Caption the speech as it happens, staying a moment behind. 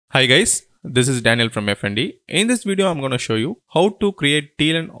Hi guys, this is Daniel from FND. In this video, I'm going to show you how to create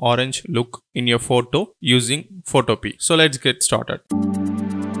teal and orange look in your photo using Photopea. So let's get started.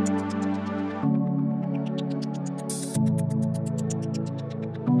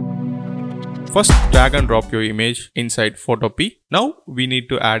 First, drag and drop your image inside Photopea. Now we need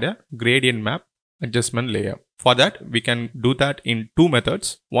to add a gradient map adjustment layer. For that, we can do that in two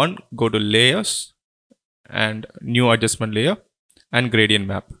methods. One, go to layers and new adjustment layer and gradient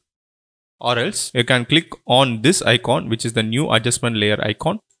map. Or else you can click on this icon, which is the new adjustment layer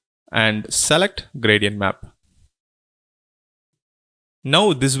icon, and select gradient map.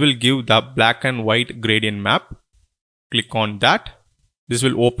 Now this will give the black and white gradient map. Click on that. This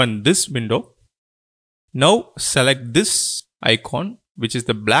will open this window. Now select this icon, which is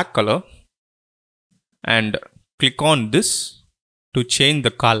the black color, and click on this to change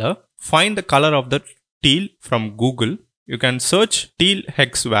the color. Find the color of the teal from Google. You can search teal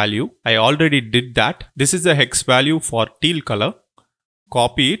hex value. I already did that. This is the hex value for teal color.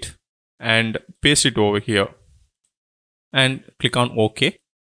 Copy it and paste it over here and click on OK.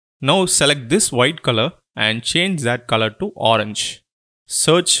 Now select this white color and change that color to orange.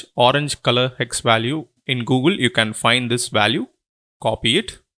 Search orange color hex value in Google. You can find this value. Copy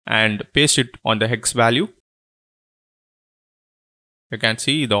it and paste it on the hex value. You can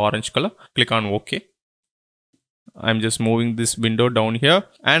see the orange color. Click on OK. I'm just moving this window down here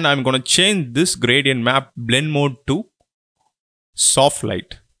and I'm going to change this gradient map blend mode to soft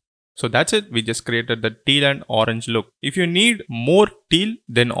light. So that's it. We just created the teal and orange look. If you need more teal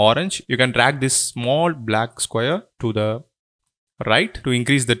than orange, you can drag this small black square to the right to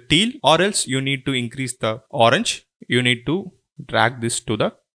increase the teal, or else you need to increase the orange. You need to drag this to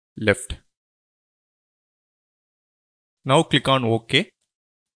the left. Now click on OK.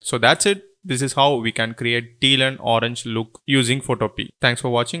 So that's it. This is how we can create teal and orange look using Photopea. Thanks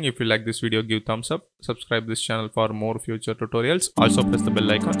for watching. If you like this video, give thumbs up. Subscribe this channel for more future tutorials. Also press the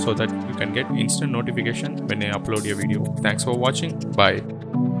bell icon so that you can get instant notification when I upload a video. Thanks for watching. Bye.